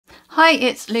Hi,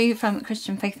 it's Lou from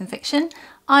Christian Faith and Fiction.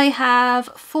 I have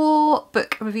 4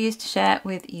 book reviews to share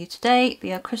with you today.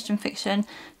 They are Christian fiction,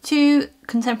 2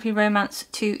 contemporary romance,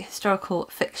 2 historical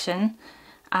fiction.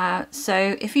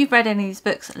 So if you've read any of these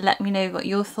books, let me know what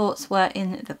your thoughts were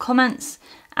in the comments,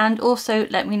 and also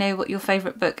let me know what your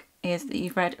favourite book is that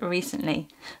you've read recently.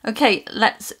 Okay,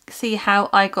 let's see how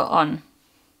I got on.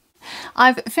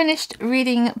 I've finished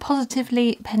reading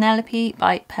Positively Penelope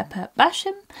by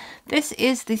Basham. This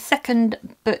is the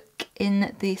second book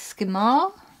in the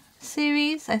Skimar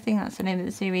series. I think that's the name of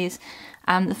the series.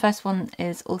 The first one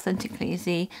is Authentically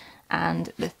Z,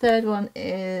 and the third one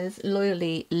is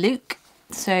Loyally Luke.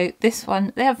 So this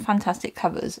one, they have fantastic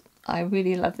covers. I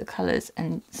really love the colours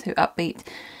and so upbeat.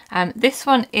 This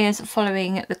one is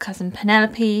following the cousin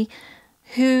Penelope,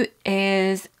 who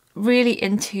is really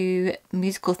into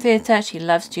musical theatre. She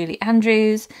loves Julie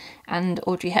Andrews and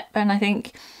Audrey Hepburn, I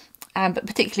think, but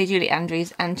particularly Julie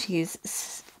Andrews, and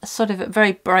she's sort of a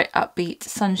very bright, upbeat,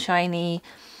 sunshiny,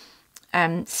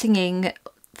 singing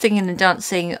and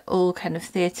dancing, all kind of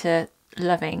theatre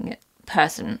loving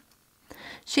person.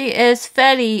 She is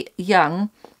fairly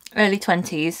young, early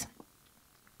 20s,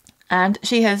 and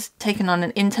she has taken on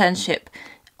an internship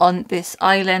on this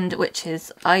island, which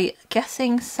is, I'm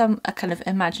guessing, a kind of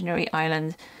imaginary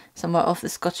island somewhere off the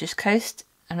Scottish coast.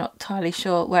 I'm not entirely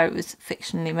sure where it was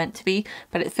fictionally meant to be,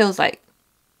 but it feels like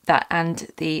that, and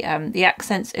the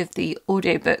accents of the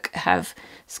audiobook have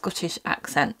Scottish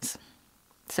accents.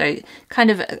 So kind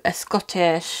of a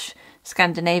Scottish,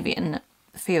 Scandinavian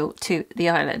feel to the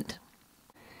island.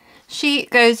 She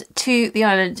goes to the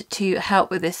island to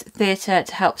help with this theatre,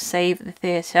 to help save the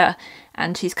theatre,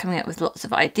 and she's coming up with lots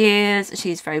of ideas.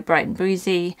 She's very bright and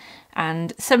breezy,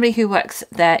 and somebody who works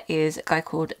there is a guy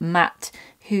called Matt,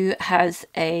 who has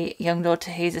a young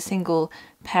daughter. He's a single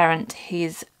parent.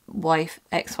 His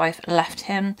ex-wife left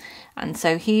him, and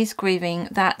so he's grieving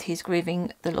that. He's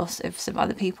grieving the loss of some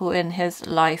other people in his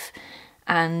life,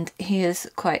 and he is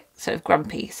quite sort of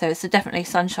grumpy. So it's a definitely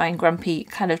sunshine grumpy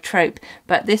kind of trope,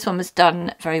 but this one was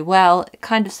done very well. It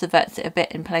kind of subverts it a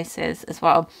bit in places as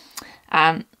well.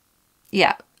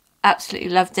 Yeah, absolutely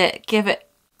loved it.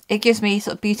 It gives me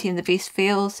sort of Beauty and the Beast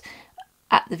feels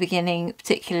at the beginning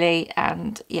particularly,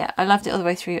 and yeah, I loved it all the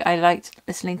way through. I liked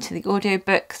listening to the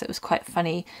audiobook because it was quite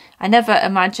funny. I never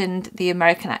imagined the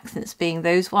American accents being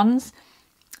those ones,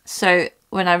 so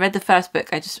when I read the first book,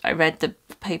 I read the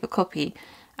paper copy,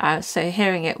 so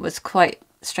hearing it was quite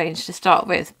strange to start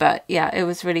with, but yeah, it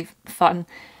was really fun.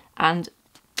 And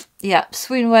yeah,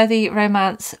 swoon-worthy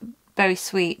romance, very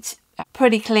sweet,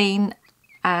 pretty clean,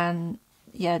 and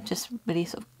yeah, just really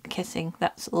sort of kissing.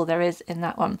 That's all there is in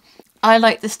that one. I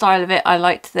liked the style of it. I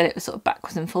liked that it was sort of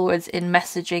backwards and forwards in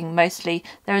messaging mostly.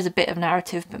 There is a bit of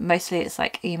narrative, but mostly it's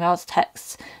like emails,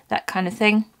 texts, that kind of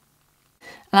thing.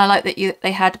 And I like that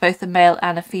they had both a male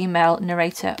and a female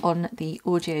narrator on the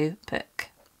audio book.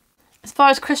 As far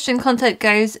as Christian content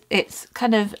goes, it's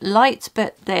kind of light,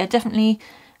 but they're definitely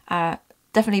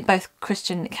both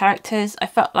Christian characters.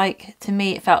 To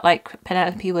me, it felt like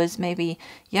Penelope was maybe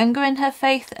younger in her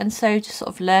faith, and so just sort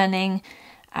of learning,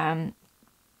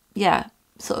 yeah,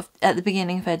 sort of at the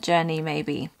beginning of her journey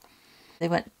maybe. They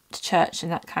went to church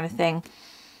and that kind of thing,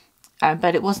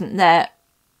 but it wasn't there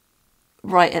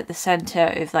right at the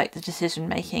centre of like the decision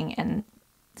making and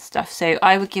stuff. So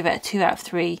I would give it a 2 out of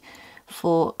 3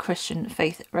 for Christian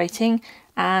faith rating,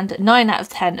 and 9 out of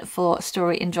 10 for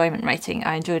story enjoyment rating.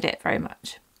 I enjoyed it very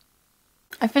much.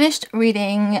 I finished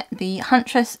reading The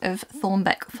Huntress of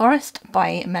Thornbeck Forest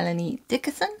by Melanie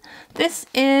Dickerson. This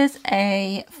is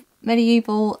a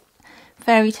medieval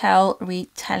fairy tale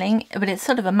retelling, but it's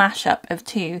sort of a mashup of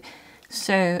 2.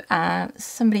 So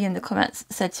somebody in the comments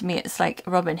said to me it's like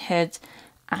Robin Hood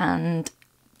and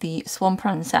the Swan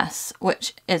Princess,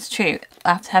 which is true.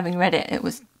 After having read it, it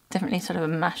was definitely sort of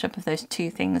a mashup of those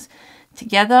 2 things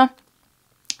together.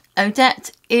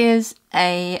 Odette is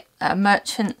a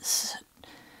merchant's,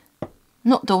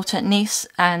 not daughter, niece,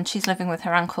 and she's living with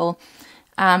her uncle,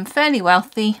 fairly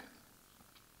wealthy,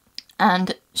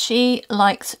 and she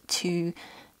likes to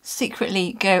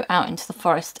secretly go out into the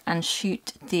forest and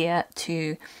shoot deer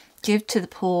to give to the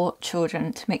poor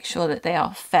children to make sure that they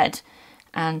are fed,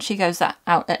 and she goes out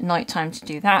at night time to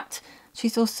do that.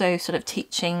 She's also sort of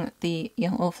teaching the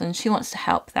young orphans. She wants to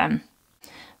help them,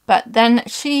 but then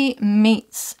she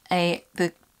meets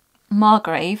the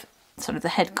Margrave, sort of the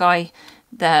head guy,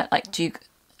 the like duke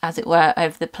as it were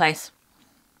over the place,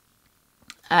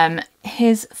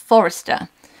 his forester,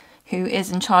 who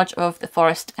is in charge of the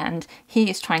forest, and he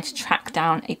is trying to track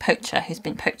down a poacher who's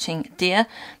been poaching deer,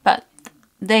 but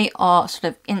they are sort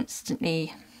of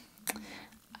instantly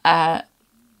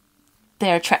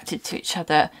they're attracted to each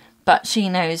other, but she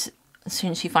knows as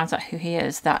soon as she finds out who he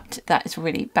is that that is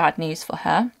really bad news for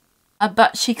her.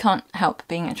 But she can't help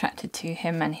being attracted to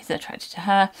him, and he's attracted to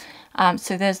her.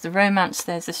 So there's the romance,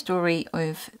 there's the story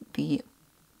of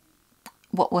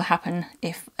what will happen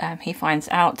if he finds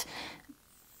out.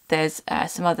 There's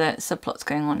some other subplots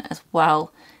going on as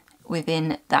well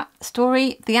within that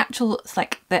story. The actual,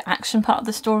 like the action part of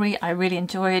the story, I really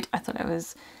enjoyed. I thought it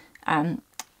was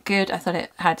good. I thought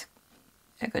it had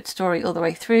a good story all the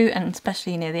way through, and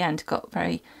especially near the end got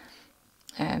very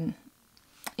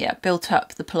built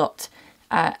up the plot.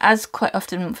 As quite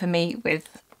often for me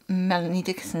with Melanie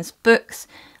Dickerson's books,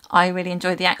 I really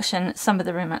enjoy the action. Some of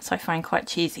the romance I find quite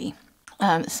cheesy.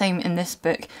 Same in this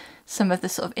book. Some of the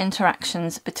sort of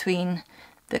interactions between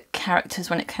the characters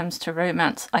when it comes to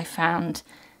romance I found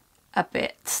a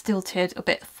bit stilted, a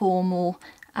bit formal,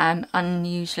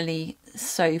 unusually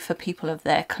so for people of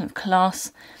their kind of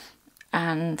class,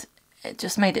 and it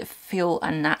just made it feel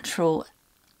unnatural,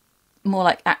 more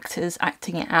like actors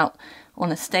acting it out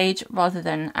on a stage rather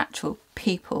than actual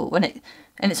people. And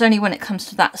it's only when it comes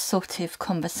to that sort of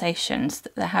conversations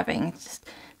that they're having, just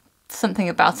something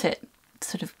about it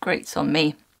sort of grates on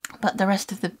me. But the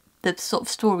rest of the sort of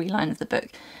storyline of the book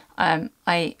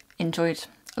I enjoyed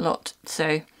a lot.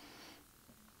 So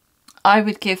I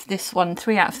would give this one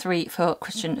 3 out of 3 for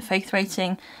Christian faith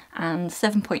rating and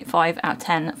 7.5 out of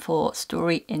 10 for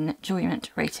story enjoyment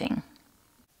rating.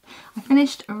 I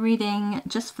finished reading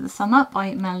Just for the Summer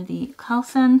by Melanie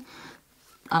Carlson.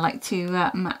 I like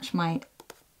to match my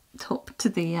top to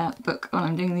the book when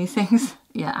I'm doing these things.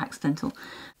 Yeah, accidental.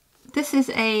 This is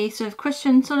a sort of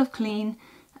Christian, sort of clean,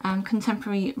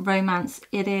 contemporary romance.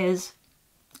 It is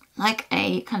like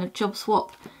a kind of job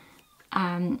swap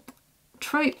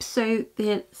trope. So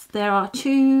there are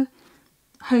 2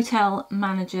 hotel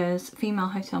managers, female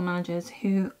hotel managers,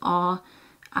 who are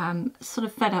sort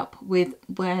of fed up with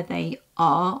where they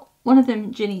are. One of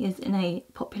them, Ginny, is in a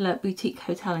popular boutique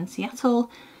hotel in Seattle,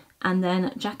 and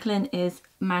then Jacqueline is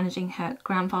managing her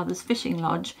grandfather's fishing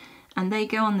lodge, and they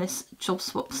go on this job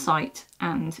swap site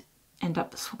and end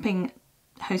up swapping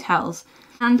hotels.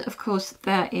 And of course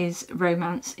there is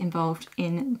romance involved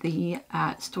in the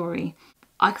story.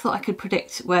 I thought I could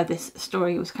predict where this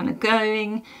story was kind of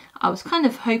going. I was kind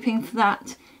of hoping for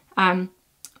that,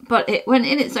 but it went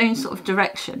in its own sort of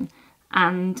direction.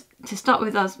 And to start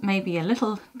with, I was maybe a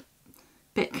little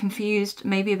bit confused,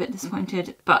 maybe a bit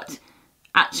disappointed, but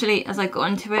actually as I got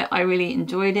into it, I really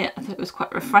enjoyed it. I thought it was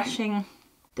quite refreshing.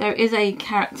 There is a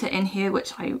character in here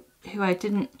who I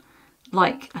didn't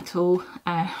like at all.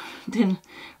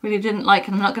 Really didn't like,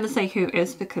 and I'm not going to say who it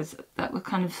is because that would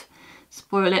kind of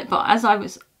spoil it. But as I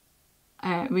was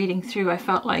reading through, I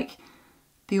felt like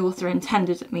the author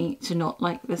intended me to not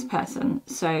like this person.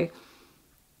 So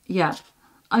yeah,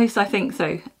 at least I think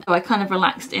so. So I kind of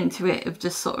relaxed into it of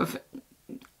just sort of,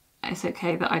 it's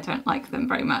okay that I don't like them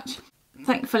very much.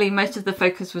 Thankfully, most of the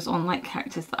focus was on like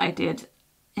characters that I did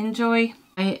enjoy.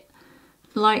 I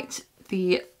liked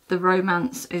the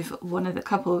romance of one of the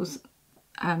couples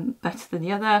better than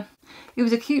the other. It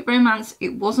was a cute romance.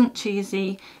 It wasn't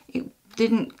cheesy. It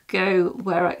didn't go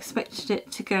where I expected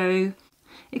it to go.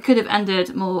 It could have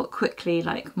ended more quickly,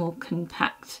 like more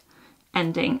compact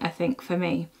ending, I think, for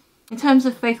me. In terms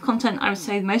of faith content, I would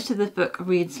say most of the book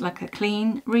reads like a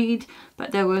clean read,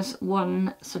 but there was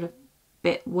one sort of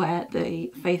bit where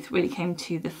the faith really came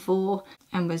to the fore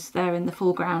and was there in the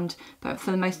foreground, but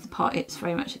for the most part it's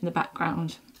very much in the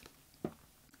background.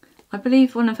 I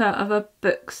believe one of her other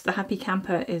books, The Happy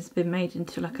Camper, has been made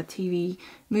into like a TV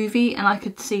movie, and I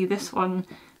could see this one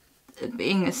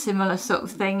being a similar sort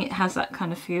of thing. It has that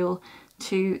kind of feel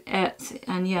to it,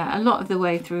 and yeah, a lot of the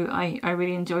way through I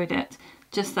really enjoyed it.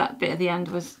 Just that bit at the end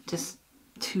was just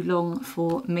too long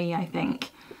for me, I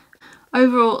think.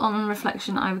 Overall, on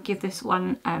reflection, I would give this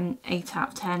one 8 out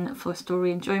of 10 for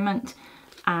story enjoyment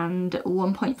and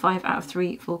 1.5 out of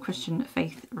 3 for Christian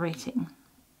faith rating.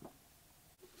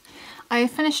 I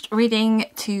finished reading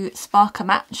To Spark a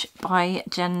Match by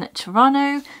Jen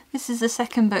Turano. This is the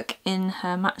second book in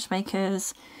her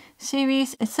Matchmakers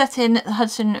series. It's set in the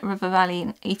Hudson River Valley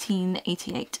in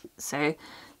 1888, so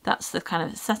that's the kind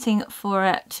of setting for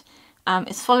it.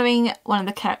 It's following one of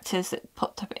the characters that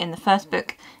popped up in the first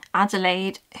book,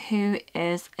 Adelaide, who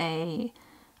is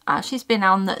she's been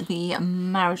on the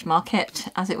marriage market,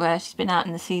 as it were. She's been out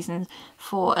in the season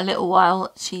for a little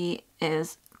while. She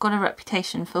is got a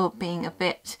reputation for being a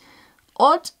bit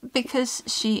odd because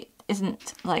she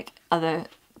isn't like other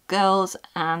girls,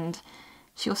 and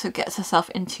she also gets herself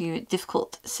into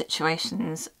difficult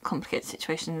situations, complicated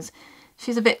situations.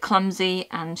 She's a bit clumsy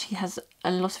and she has a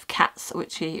lot of cats,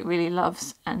 which she really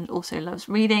loves, and also loves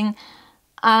reading,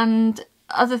 and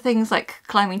other things like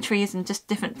climbing trees and just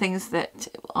different things that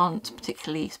aren't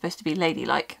particularly supposed to be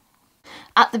ladylike.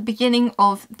 At the beginning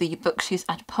of the book, she's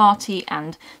at a party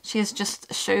and she has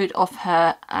just showed off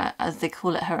her, as they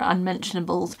call it, her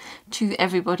unmentionables to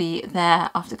everybody there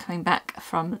after coming back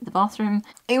from the bathroom.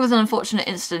 It was an unfortunate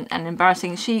incident and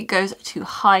embarrassing. She goes to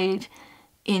hide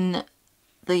in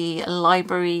the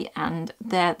library and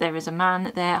there is a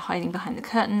man there hiding behind the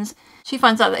curtains. She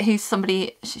finds out that he's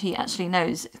somebody she actually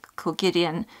knows called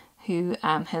Gideon, who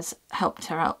has helped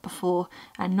her out before,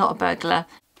 and not a burglar.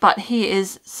 But he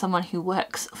is someone who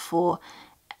works for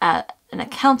an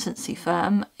accountancy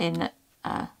firm in,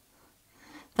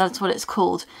 that's what it's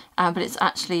called, but it's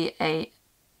actually a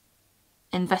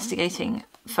investigating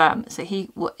firm. So he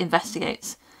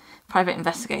investigates, private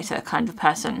investigator kind of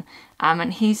person,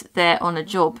 and he's there on a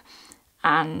job,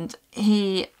 and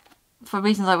he, for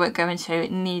reasons I won't go into,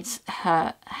 needs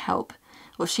her help,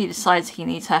 or she decides he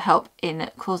needs her help in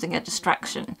causing a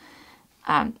distraction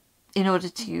in order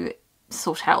to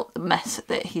sort out the mess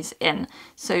that he's in.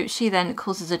 So she then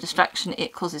causes a distraction.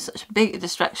 It causes such a big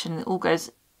distraction, it all goes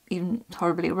even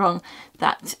horribly wrong,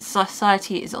 that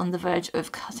society is on the verge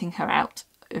of cutting her out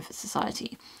of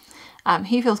society.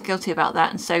 He feels guilty about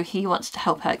that, and so he wants to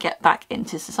help her get back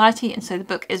into society. And so the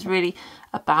book is really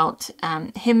about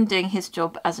him doing his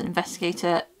job as an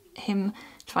investigator, him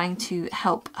trying to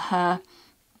help her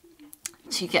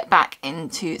to get back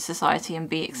into society and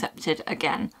be accepted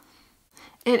again.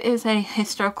 It is a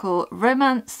historical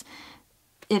romance.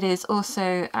 It is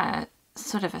also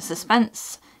sort of a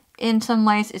suspense in some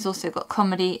ways. It's also got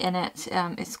comedy in it.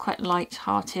 It's quite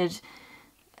light-hearted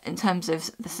in terms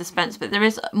of the suspense, but there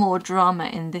is more drama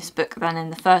in this book than in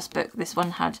the first book. This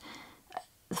one had,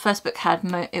 the first book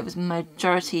had, it was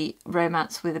majority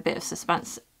romance with a bit of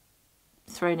suspense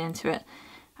thrown into it.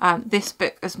 This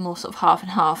book is more sort of half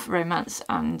and half romance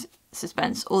and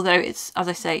suspense, although it's, as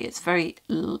I say, it's very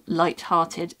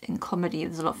light-hearted in comedy.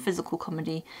 There's a lot of physical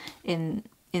comedy in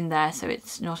there, so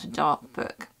it's not a dark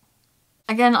book.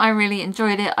 Again, I really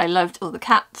enjoyed it. I loved all the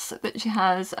cats that she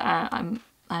has. I'm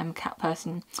a cat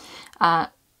person.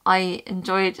 I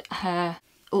enjoyed her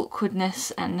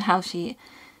awkwardness and how she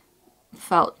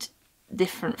felt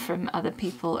different from other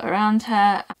people around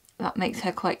her. That makes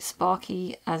her quite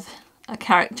sparky as a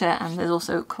character, and there's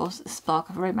also, of course, the spark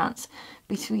of romance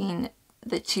between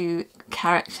the two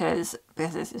characters,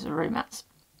 because this is a romance.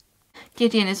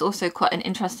 Gideon is also quite an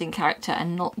interesting character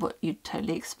and not what you'd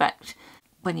totally expect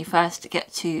when you first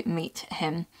get to meet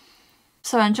him.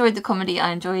 So I enjoyed the comedy,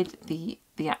 I enjoyed the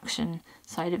action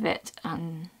side of it,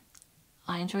 and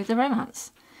I enjoyed the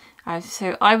romance.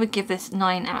 So I would give this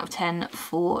 9 out of 10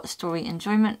 for story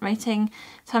enjoyment rating.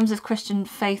 In terms of Christian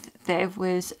faith, there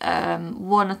was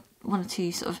one or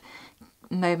two sort of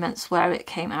moments where it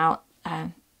came out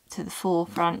to the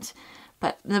forefront,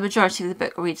 but the majority of the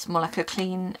book reads more like a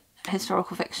clean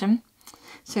historical fiction.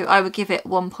 So I would give it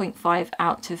 1.5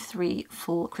 out of 3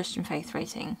 for Christian faith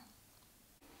rating.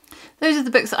 Those are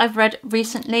the books that I've read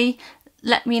recently.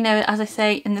 Let me know, as I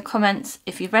say, in the comments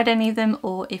if you've read any of them,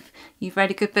 or if you've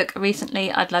read a good book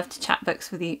recently. I'd love to chat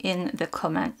books with you in the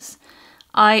comments.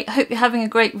 I hope you're having a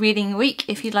great reading week.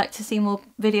 If you'd like to see more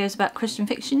videos about Christian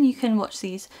fiction, you can watch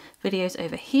these videos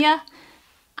over here.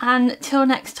 And till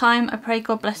next time, I pray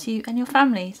God bless you and your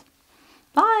families.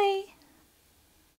 Bye!